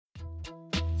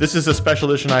This is a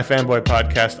special edition iFanboy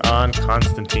podcast on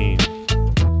Constantine.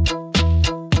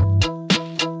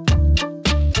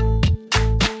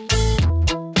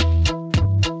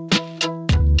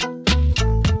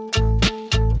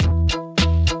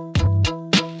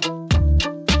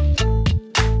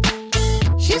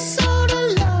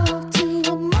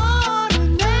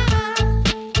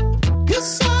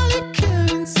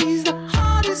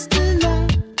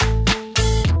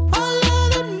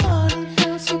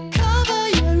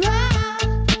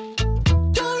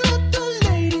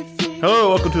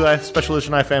 Special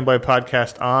edition iFanboy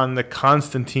podcast on the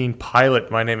Constantine pilot.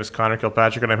 My name is Conor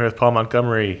Kilpatrick, and I'm here with Paul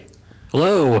Montgomery.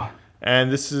 Hello.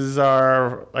 And this is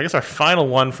our final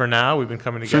one for now. We've been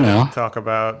coming together to talk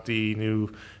about the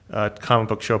new comic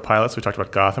book show pilots. We talked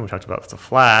about Gotham, we talked about The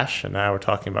Flash, and now we're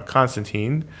talking about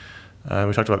Constantine.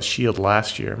 We talked about The Shield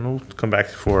last year. And we'll come back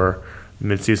for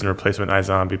mid-season replacement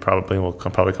iZombie probably, and we'll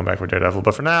probably come back for Daredevil.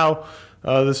 But for now,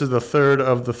 this is the third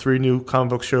of the three new comic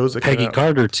book shows that Peggy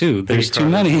Carter too. There's too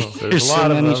many. There's so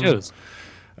many shows.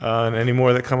 And any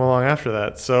more that come along after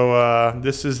that. So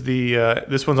this is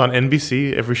this one's on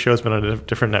NBC. Every show's been on a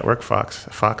different network.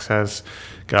 Fox has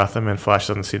Gotham, and Flash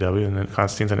is on the CW, and then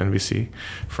Constantine's on NBC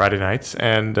Friday nights.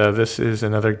 And this is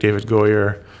another David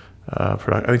Goyer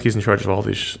production. I think he's in charge of all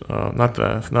these.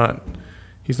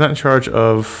 He's not in charge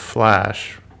of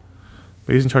Flash,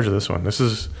 but he's in charge of this one.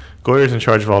 Goyer's in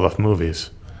charge of all the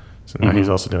movies, so now he's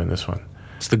also doing this one.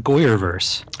 It's the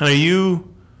Goyerverse. And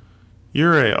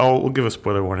we'll give a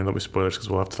spoiler warning. There'll be spoilers because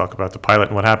we'll have to talk about the pilot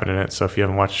and what happened in it. So if you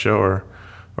haven't watched the show or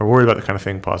worried about the kind of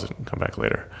thing, pause it and come back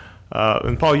later.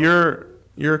 And Paul, you're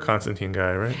a Constantine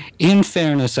guy, right? In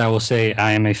fairness, I will say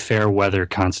I am a fair weather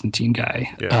Constantine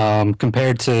guy. Yeah.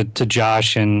 Compared to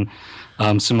Josh and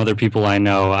some other people I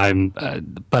know,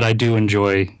 but I do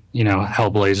enjoy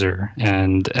Hellblazer,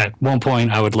 and at one point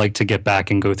I would like to get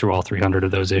back and go through all 300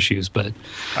 of those issues, but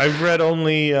I've read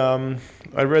only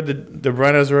I read the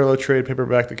Brian Azzarello trade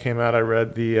paperback that came out. I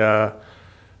read the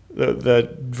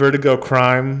Vertigo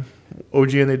Crime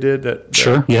OGN they did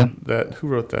that who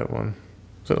wrote that one?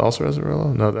 Was it also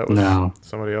Azzarello? No, that was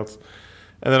somebody else.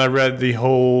 And then I read the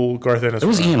whole Garth Ennis. It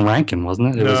was Ian Rankin,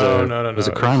 wasn't it? No. It was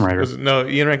a crime writer.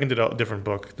 Ian Rankin did a different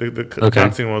book. The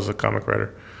Constantine was a comic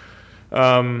writer.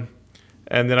 And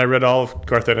then I read all of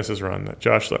Garth Ennis' run. That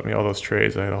Josh lent me all those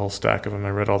trades. I had a whole stack of them. I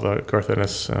read all the Garth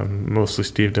Ennis, mostly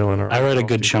Steve Dillon. I read a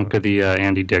good chunk of the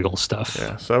Andy Diggle stuff.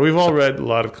 Yeah, so we've all read a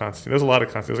lot of Constantine. There's a lot of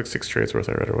Constantine. There's like 6 trades worth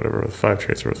I read or whatever, or 5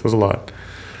 trades worth. There's a lot.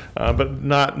 But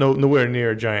nowhere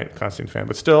near a giant Constantine fan.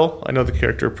 But still, I know the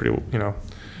character pretty,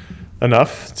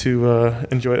 enough to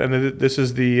enjoy it. And this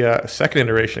is the second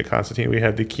iteration of Constantine. We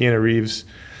had the Keanu Reeves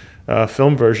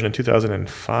film version in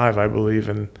 2005, I believe,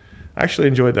 and I actually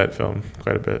enjoyed that film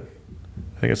quite a bit.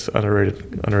 I think it's an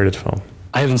underrated film.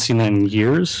 I haven't seen that in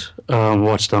years.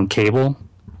 Watched it on cable,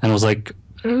 and was like,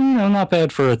 not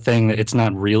bad for a thing that it's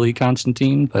not really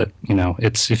Constantine, but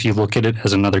it's, if you look at it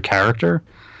as another character,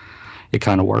 it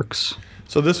kind of works.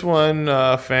 So this one,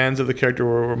 fans of the character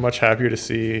were much happier to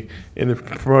see. In the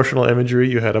promotional imagery,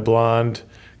 you had a blonde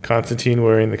Constantine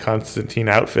wearing the Constantine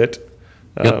outfit.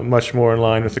 Much more in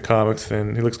line with the comics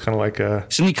than he looks kind of like a...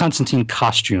 It's in the Constantine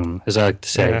costume, as I like to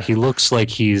say. Yeah. He looks like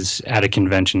he's at a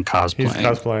convention cosplaying. He's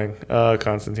cosplaying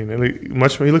Constantine. And he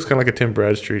looks kind of like a Tim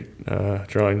Bradstreet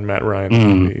drawing Matt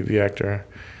Ryan, the actor,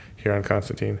 here on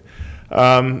Constantine.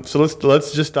 So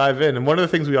let's just dive in. And one of the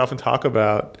things we often talk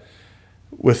about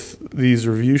with these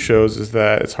review shows is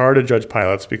that it's hard to judge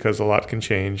pilots because a lot can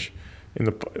change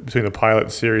between the pilot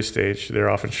and series stage. They're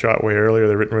often shot way earlier.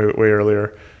 They're written way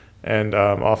earlier. And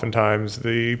oftentimes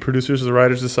the producers or the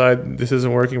writers decide this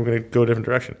isn't working, we're going to go a different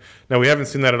direction. Now, we haven't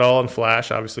seen that at all in Flash,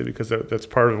 obviously, because that's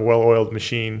part of a well-oiled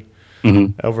machine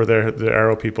over there, the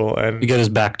Arrow people. And you get his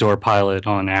backdoor pilot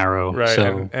on Arrow. Right,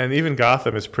 so. and even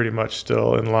Gotham is pretty much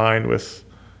still in line with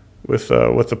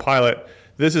the pilot.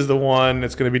 This is the one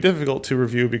that's going to be difficult to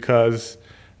review because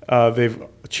they've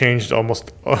changed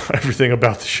almost everything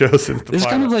about the show since the pilot. It's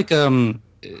kind of like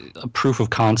a proof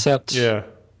of concept. Yeah.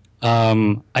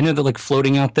 I know that like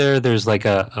floating out there's like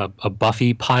a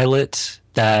Buffy pilot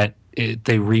that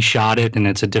they reshot it and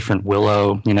it's a different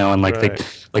Willow, and like they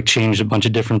like changed a bunch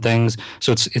of different things.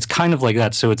 So it's kind of like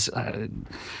that. So it's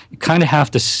you kind of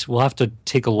we'll have to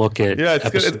take a look at. Yeah,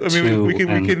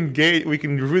 we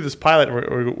can review this pilot.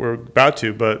 We're about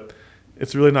to, but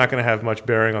it's really not going to have much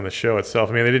bearing on the show itself.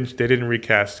 I mean, they didn't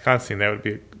recast Constantine. That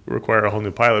would require a whole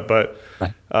new pilot. But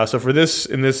so for this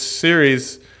in this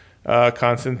series.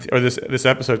 This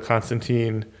episode,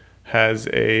 Constantine has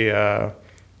a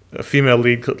female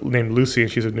lead named Lucy,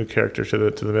 and she's a new character to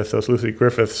the mythos. Lucy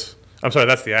Griffiths. I'm sorry,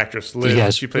 that's the actress. Liv.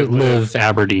 Yes, she played Liv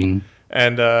Aberdeen.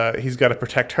 and he's got to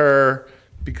protect her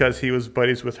because he was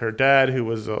buddies with her dad, who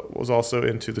was also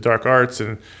into the dark arts,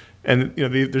 and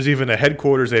there's even a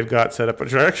headquarters they've got set up,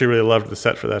 which I actually really loved the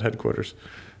set for that headquarters.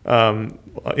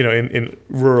 In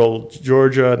rural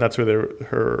Georgia, and that's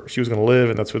where she was going to live,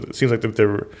 and that's where it seems like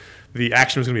the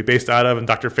action was going to be based out of, and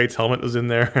Dr. Fate's helmet was in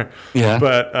there. Yeah.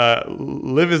 But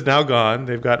Liv is now gone.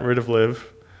 They've gotten rid of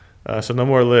Liv, so no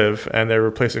more Liv, and they're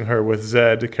replacing her with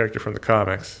Zed, the character from the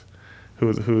comics,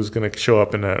 who's going to show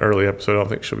up in an early episode. I don't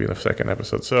think she'll be in the second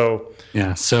episode. So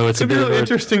yeah, so it's a bit really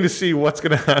interesting to see what's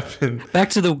going to happen.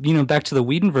 Back to the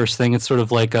Whedonverse thing. It's sort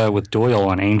of like with Doyle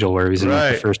on Angel, where he was in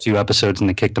the first 2 episodes and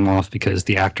they kicked him off because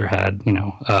the actor had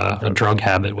a drug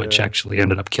habit, which actually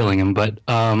ended up killing him. But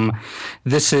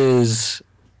this is.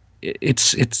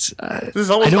 This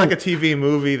is almost like a TV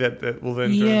movie that will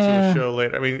then turn into a show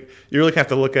later. I mean, you really have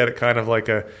to look at it kind of like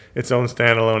its own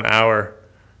standalone hour.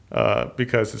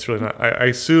 Because it's really not. I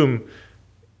assume,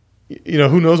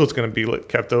 who knows what's going to be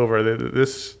kept over.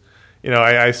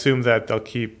 I assume that they'll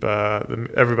keep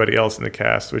everybody else in the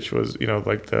cast, which was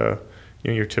like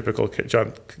your typical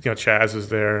John. Chaz is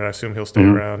there, and I assume he'll stay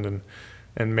around,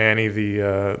 and Manny,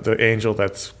 the angel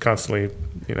that's constantly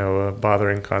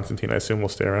bothering Constantine, I assume will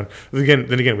stay around.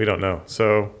 Then again, we don't know.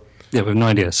 So. Yeah, we have no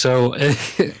idea. So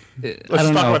let's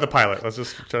talk about the pilot.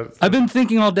 I've been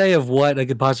thinking all day of what I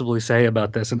could possibly say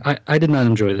about this, and I did not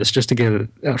enjoy this, just to get it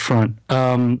out front.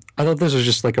 I thought this was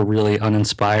just like a really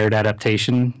uninspired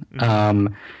adaptation,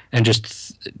 and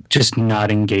just not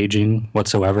engaging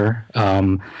whatsoever.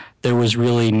 There was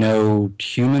really no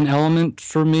human element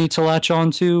for me to latch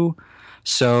onto,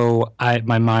 so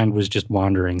my mind was just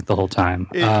wandering the whole time.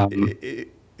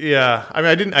 Yeah, I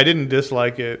mean, I didn't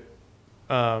dislike it.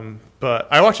 But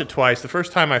I watched it twice. The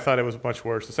first time I thought it was much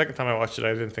worse. The second time I watched it,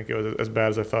 I didn't think it was as bad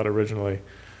as I thought originally.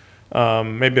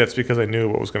 Maybe that's because I knew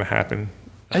what was going to happen.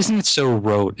 I just think it's so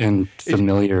rote and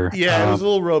familiar. It was a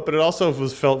little rote, but it also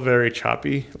felt very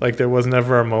choppy. Like there was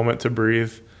never a moment to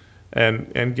breathe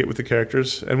and get with the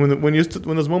characters. And when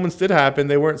those moments did happen,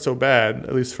 they weren't so bad.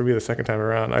 At least for me, the second time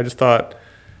around, I just thought,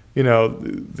 they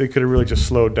could have really just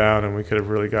slowed down, and we could have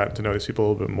really gotten to know these people a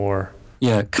little bit more.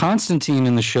 Yeah, Constantine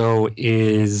in the show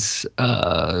is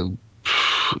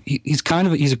he's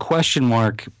a question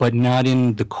mark, but not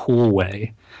in the cool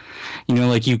way.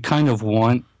 Like you kind of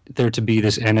want there to be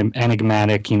this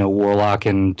enigmatic, warlock,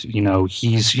 and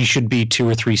he should be 2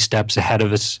 or 3 steps ahead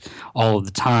of us all of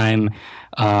the time.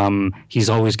 He's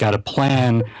always got a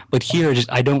plan, but here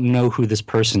I don't know who this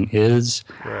person is.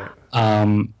 Right.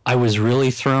 I was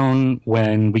really thrown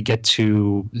when we get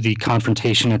to the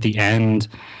confrontation at the end.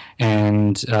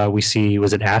 And we see,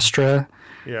 was it Astra?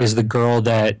 Yeah. Is the girl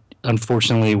that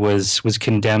unfortunately was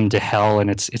condemned to hell, and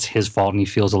it's his fault, and he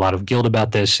feels a lot of guilt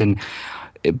about this. And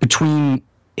between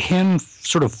him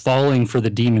sort of falling for the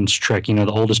demon's trick, the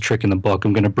oldest trick in the book,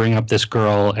 I'm going to bring up this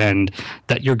girl, and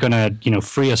that you're going to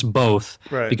free us both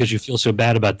because you feel so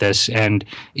bad about this. And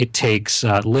it takes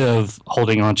Liv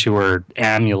holding onto her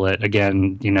amulet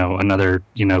again, another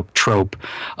trope.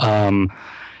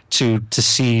 To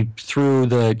see through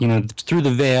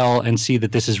the veil and see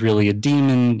that this is really a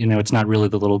demon, it's not really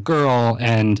the little girl,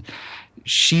 and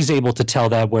she's able to tell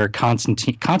that, where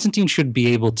Constantine should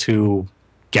be able to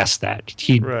guess that.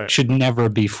 He should never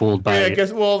be fooled by it. I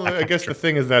guess the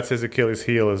thing is that's his Achilles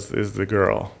heel is the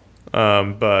girl.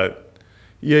 But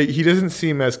yeah, he doesn't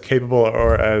seem as capable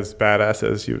or as badass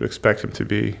as you would expect him to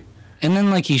be. And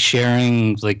then he's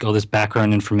sharing all this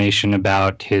background information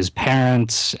about his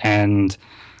parents, and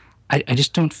I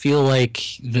just don't feel like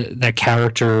that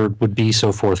character would be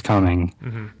so forthcoming.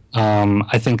 Mm-hmm.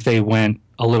 I think they went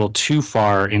a little too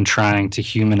far in trying to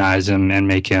humanize him and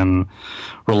make him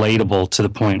relatable to the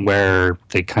point where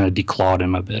they kind of declawed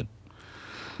him a bit.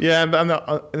 Yeah, and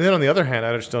then on the other hand,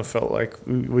 I just don't feel like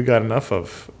we got enough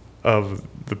of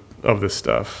this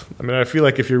stuff. I mean, I feel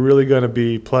like if you're really going to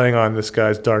be playing on this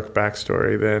guy's dark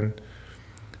backstory,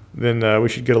 then we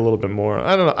should get a little bit more.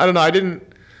 I don't know.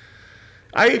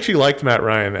 I actually liked Matt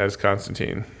Ryan as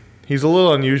Constantine. He's a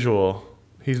little unusual.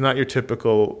 He's not your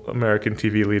typical American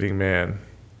TV leading man.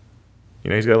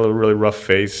 He's got a little really rough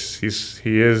face.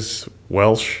 He is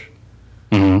Welsh.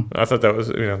 Mm-hmm. I thought that was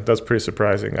that's pretty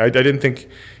surprising. I didn't think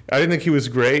he was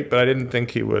great, but I didn't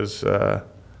think he was a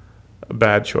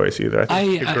bad choice either.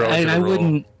 I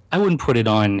wouldn't put it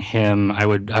on him. I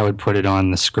would put it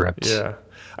on the script. Yeah,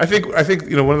 I think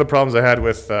one of the problems I had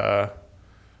with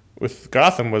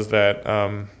Gotham was that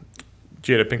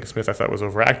Jada Pinkett Smith I thought was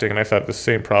overacting, and I thought the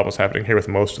same problem was happening here with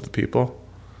most of the people.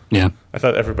 Yeah, I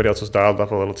thought everybody else was dialed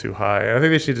up a little too high. I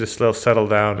think they should just settle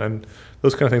down, and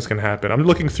those kind of things can happen. I'm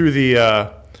looking through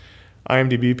the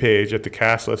IMDb page at the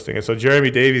cast listing. And so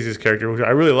Jeremy Davies' character, which I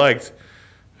really liked,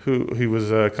 who he was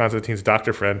Constantine's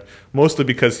doctor friend, mostly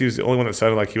because he was the only one that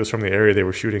sounded like he was from the area they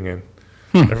were shooting in.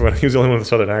 Everyone, he was the only one with a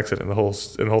southern accent in the whole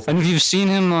thing. And if you've seen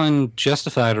him on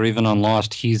Justified or even on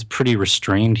Lost, he's pretty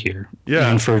restrained here. Yeah,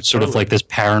 even for sort of like this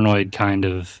paranoid kind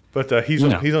of. But he's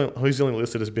only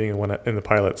listed as being in the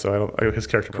pilot, so his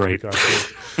character must be gone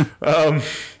too.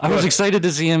 I was excited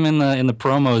to see him in the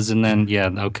promos, and then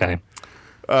okay.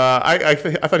 I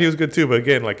thought he was good too, but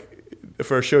again, like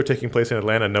for a show taking place in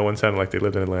Atlanta, no one sounded like they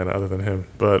lived in Atlanta other than him.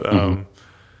 But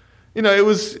it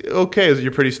was okay. It was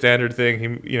your pretty standard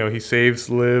thing. He saves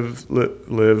Liz. I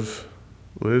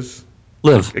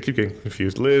keep getting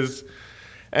confused. Liz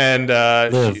and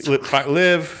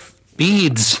Liv.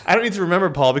 Beads. I don't need to remember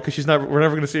Paul because we're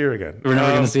never going to see her again. We're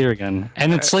never going to see her again,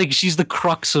 and it's like she's the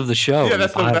crux of the show. Yeah,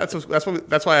 that's why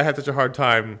I had such a hard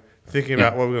time thinking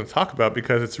about what we're going to talk about,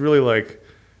 because it's really like,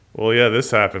 well, yeah,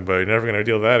 this happened, but you're never going to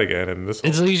deal with that again. And it's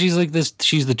like she's like this.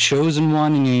 She's the chosen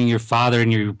one, and you're your father,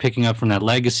 and you're picking up from that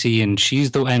legacy. And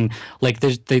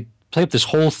they play up this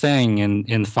whole thing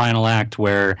in the final act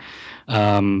where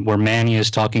Manny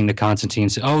is talking to Constantine.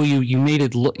 And says, "Oh, you made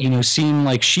it seem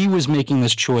like she was making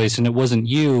this choice, and it wasn't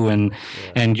you. And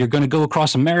you're going to go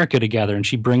across America together." And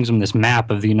she brings him this map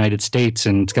of the United States,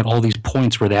 and it's got all these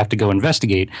points where they have to go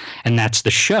investigate, and that's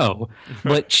the show.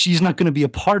 But she's not going to be a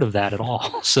part of that at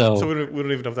all. So we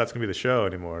don't even know if that's going to be the show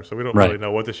anymore. So we don't really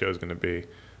know what the show is going to be.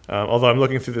 Although I'm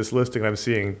looking through this listing, I'm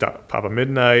seeing Papa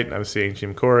Midnight, and I'm seeing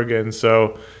Jim Corrigan.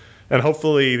 So. And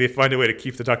hopefully they find a way to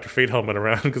keep the Dr. Fate helmet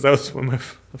around, because that was one of my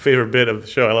favorite bit of the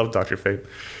show. I love Dr. Fate.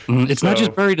 It's not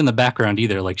just buried in the background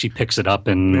either. Like she picks it up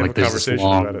and like there's this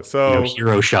long about it. So,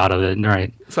 hero shot of it.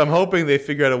 Right. So I'm hoping they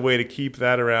figure out a way to keep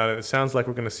that around. And it sounds like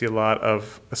we're going to see a lot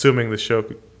of, assuming the show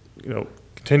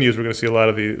continues, we're going to see a lot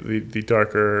of the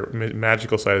darker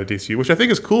magical side of the DCU, which I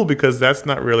think is cool because that's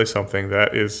not really something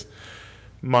that is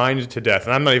mined to death.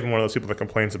 And I'm not even one of those people that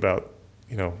complains about,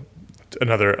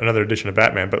 another edition of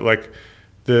Batman, but like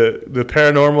the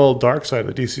paranormal dark side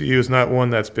of the DCU is not one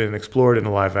that's been explored in a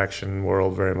live action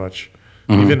world very much,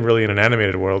 even really in an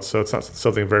animated world. So it's not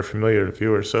something very familiar to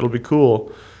viewers. So it'll be cool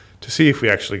to see if we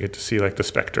actually get to see like the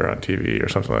Spectre on TV or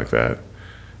something like that,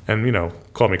 and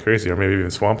call me crazy, or maybe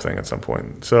even Swamp Thing at some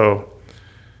point. So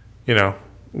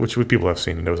which people have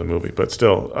seen and know as a movie, but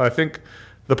still, I think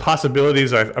the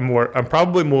possibilities. I'm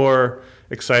probably more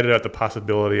excited at the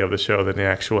possibility of the show than the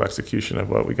actual execution of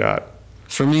what we got.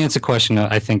 For me, it's a question.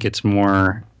 I think it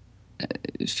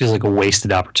feels like a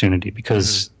wasted opportunity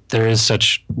because there is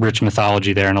such rich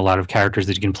mythology there and a lot of characters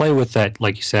that you can play with that,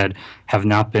 like you said, have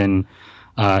not been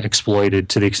exploited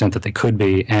to the extent that they could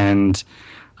be. And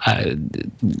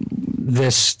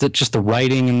just the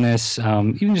writing in this,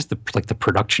 even just the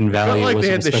production value. I felt like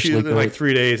they had to shoot in like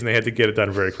 3 days and they had to get it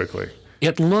done very quickly.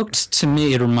 It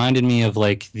reminded me of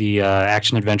like the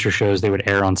action adventure shows they would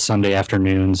air on Sunday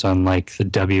afternoons on like the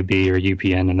WB or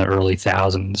UPN in the early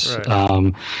thousands.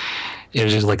 Right. It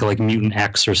was just like Mutant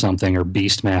X or something, or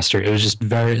Beastmaster. It was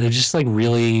just like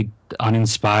really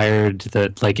uninspired.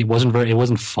 That like it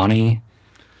wasn't funny.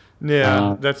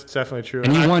 Yeah, that's definitely true.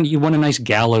 And you want a nice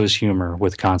gallows humor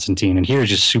with Constantine, and here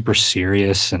it's just super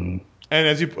serious and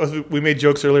as we made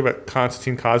jokes earlier about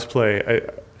Constantine cosplay.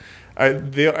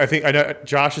 I think I know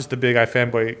Josh is the big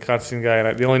iFanboy Constantine guy,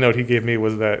 and the only note he gave me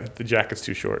was that the jacket's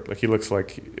too short. Like he looks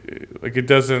like it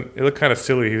looked kind of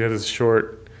silly. He had his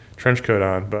short trench coat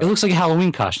on, but it looks like a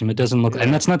Halloween costume. It doesn't look,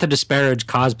 and that's not to disparage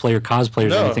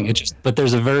cosplayers or anything. But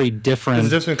there's a very different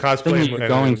cosplay thing you're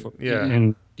going for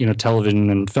in television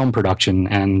and film production,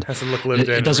 and it has to look lived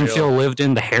in. It doesn't feel lived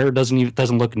in. The hair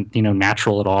doesn't look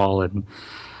natural at all, and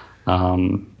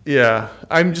I'm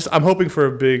hoping for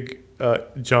a big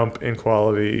jump in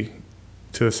quality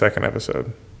to the second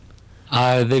episode.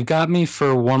 They've got me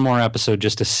for one more episode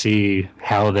just to see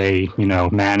how they,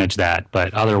 manage that.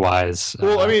 But otherwise,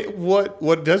 well, I mean,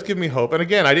 what does give me hope, and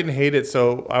again, I didn't hate it,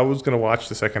 so I was going to watch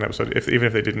the second episode, even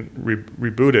if they didn't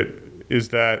reboot it. Is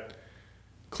that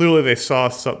clearly they saw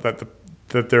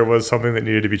that there was something that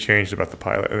needed to be changed about the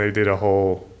pilot, and they did a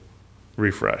whole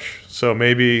refresh. So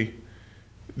maybe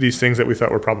these things that we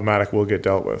thought were problematic will get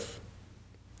dealt with.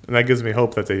 And that gives me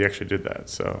hope that they actually did that.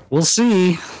 So we'll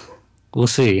see. Well,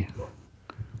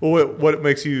 what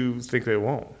makes you think they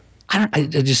won't? I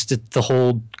just the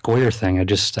whole Goyer thing. I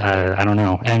don't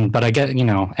know. But I get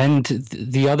and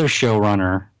the other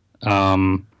showrunner,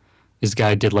 this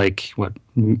guy did like what?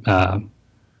 Not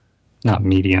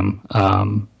Medium.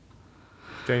 Daniel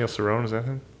Cerrone, is that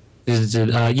him?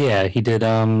 He did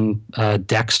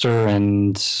Dexter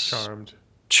and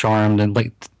Charmed, and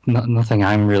like nothing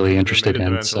I'm really interested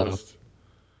in. So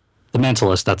The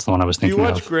Mentalist, that's the one I was thinking of. Do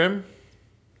you watch Grimm?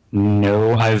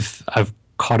 No, I've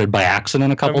caught it by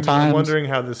accident a couple times. I'm wondering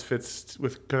how this fits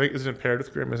with. Isn't it paired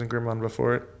with Grimm? Isn't Grimm on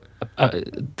before it?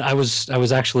 I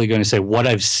was actually going to say what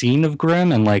I've seen of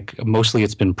Grimm, and like mostly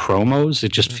it's been promos.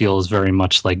 It just feels very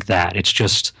much like that.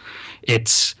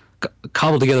 It's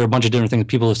cobbled together a bunch of different things.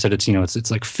 People have said it's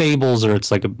like fables, or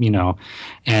it's like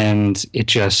and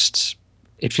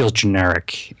it feels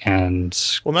generic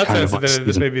and well, in that sense, then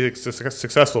this may be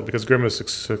successful because Grimm is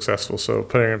successful. So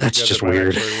putting it that's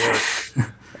together just weird.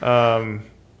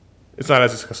 It's not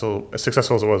as successful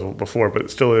as it was before, but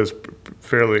it still is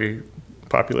fairly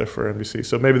popular for NBC.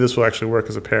 So maybe this will actually work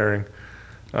as a pairing.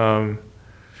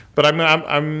 But I'm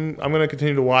going to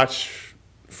continue to watch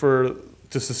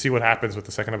just to see what happens with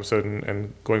the second episode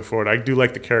and going forward. I do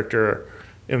like the character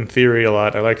in theory a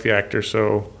lot. I like the actor,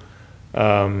 so.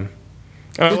 I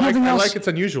like it's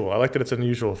unusual. I like that it's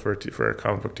unusual for a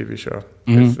comic book TV show.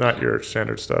 Mm-hmm. It's not your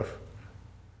standard stuff.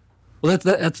 Well,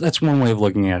 that's one way of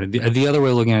looking at it. The other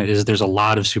way of looking at it is there's a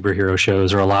lot of superhero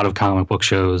shows or a lot of comic book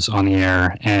shows on the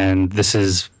air, and this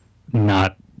is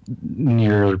not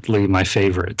nearly my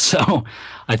favorite. So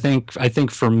I think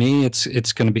for me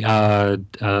it's going to be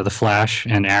The Flash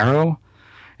and Arrow,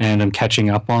 and I'm catching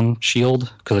up on S.H.I.E.L.D.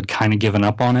 because I'd kind of given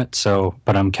up on it.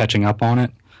 But I'm catching up on it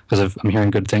because I'm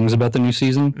hearing good things about the new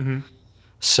season. Mm-hmm.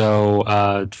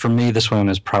 So for me, this one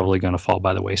is probably going to fall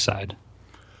by the wayside.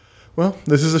 Well,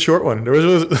 this is a short one. There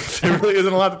really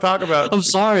isn't a lot to talk about. I'm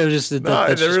sorry. That's just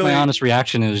my honest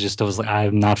reaction. I was like,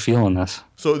 I'm not feeling this.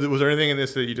 So was there anything in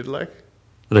this that you did like?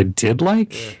 That I did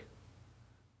like? Yeah.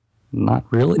 Not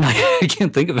really. I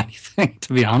can't think of anything,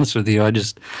 to be honest with you. I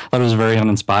just thought it was very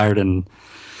uninspired and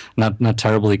not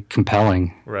terribly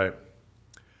compelling. Right.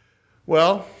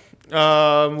 Well,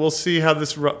 we'll see how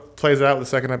this plays out with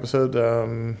the second episode.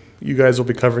 You guys will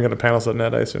be covering it at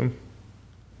panels.net, I assume.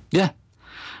 Yeah.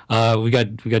 We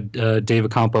got Dave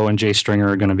Acampo and Jay Stringer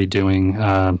are going to be doing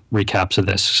recaps of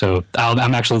this, so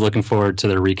I'm actually looking forward to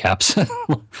their recaps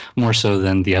more so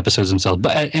than the episodes themselves.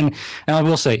 But and I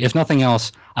will say, if nothing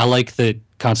else, I like that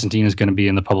Constantine is going to be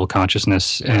in the public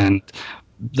consciousness, and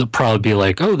they'll probably be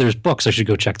like, "Oh, there's books. I should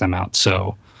go check them out."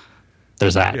 So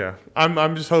there's that. Yeah,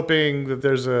 I'm just hoping that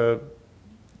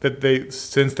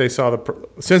since they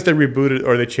rebooted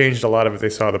or they changed a lot of it, they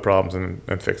saw the problems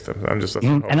and fixed them. I'm just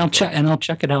and I'll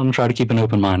check it out and try to keep an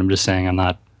open mind. I'm just saying I'm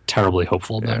not terribly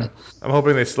hopeful about it. I'm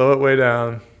hoping they slow it way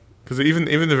down because even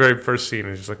the very first scene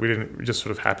is just like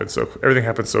everything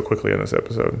happened so quickly in this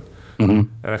episode, and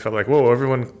I felt like whoa,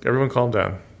 everyone calm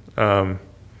down.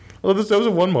 Well, there was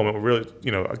one moment where really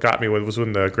got me was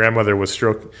when the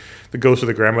ghost of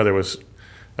the grandmother was.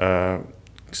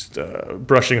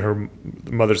 Brushing her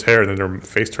mother's hair, and then her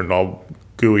face turned all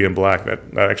gooey and black. That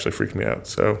actually freaked me out.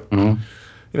 So,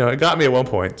 it got me at one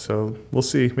point. So we'll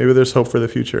see. Maybe there's hope for the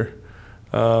future.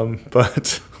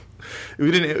 But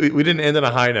we didn't end on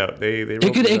a high note.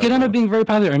 It could end up being very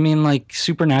popular. I mean, like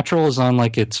Supernatural is on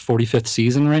like its 45th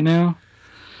season right now.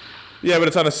 Yeah, but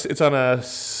it's on a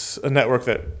network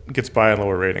that gets by on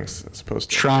lower ratings as opposed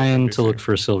to trying to look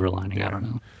for a silver lining. Yeah. I don't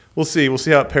know. We'll see. We'll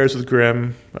see how it pairs with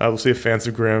Grimm. We'll see if fans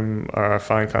of Grimm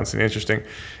find Constantine interesting.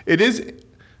 It is.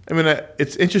 I mean,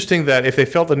 it's interesting that if they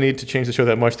felt the need to change the show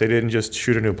that much, they didn't just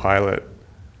shoot a new pilot.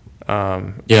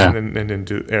 And then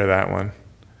air that one,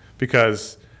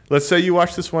 because let's say you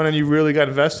watch this one and you really got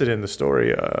invested in the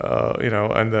story,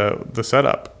 and the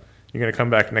setup. You're going to come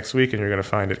back next week and you're going to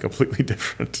find it completely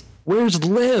different. Where's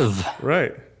Liv?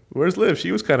 Right. Where's Liv?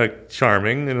 She was kind of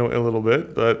charming in a little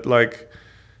bit, but like.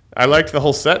 I liked the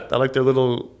whole set. I liked their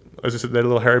little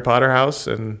Harry Potter house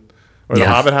the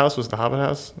Hobbit house. Was the Hobbit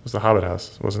house? It was the Hobbit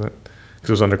house, wasn't it? Because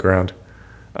it was underground.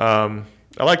 I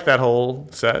liked that whole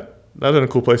set. That was a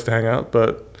cool place to hang out.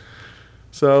 But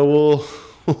so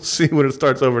we'll see when it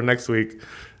starts over next week.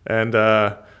 And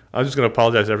I'm just going to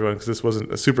apologize to everyone because this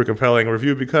wasn't a super compelling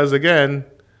review. Because again,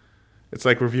 it's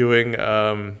like reviewing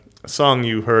a song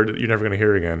you heard that you're never going to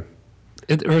hear again.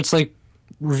 It's like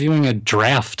reviewing a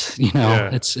draft,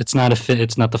 it's not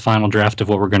it's not the final draft of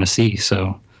what we're going to see.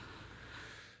 So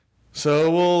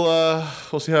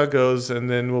we'll see how it goes, and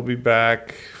then we'll be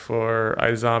back for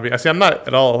iZombie. I'm not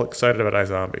at all excited about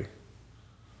iZombie.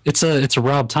 It's a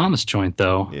Rob Thomas joint,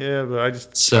 though. Yeah, but I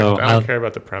don't care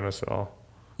about the premise at all.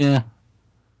 Yeah,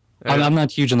 I'm not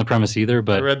huge on the premise either.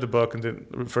 But I read the book and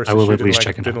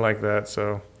didn't like that,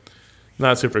 so.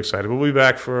 Not super excited. We'll be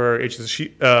back for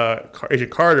Agent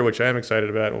Carter, which I am excited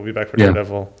about. We'll be back for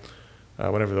Daredevil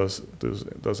whenever those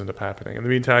end up happening. In the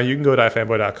meantime, you can go to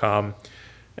iFanboy.com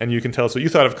and you can tell us what you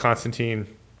thought of Constantine,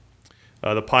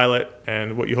 the pilot,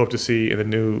 and what you hope to see in the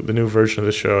new version of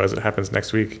the show as it happens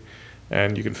next week.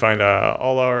 And you can find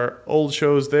all our old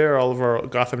shows there, all of our the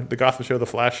Gotham show, the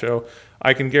Flash show.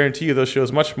 I can guarantee you those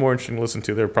shows much more interesting to listen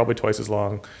to. They're probably twice as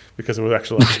long because it was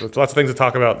actually lots of things to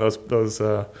talk about in those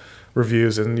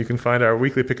reviews. And you can find our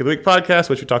weekly Pick of the Week podcast,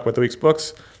 which we talk about the week's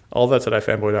books. All that's at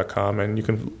iFanboy.com. And you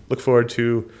can look forward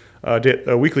to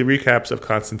weekly recaps of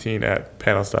Constantine at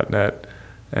panels.net.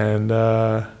 And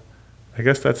I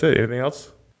guess that's it. Anything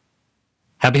else?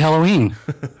 Happy Halloween.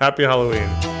 Happy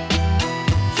Halloween.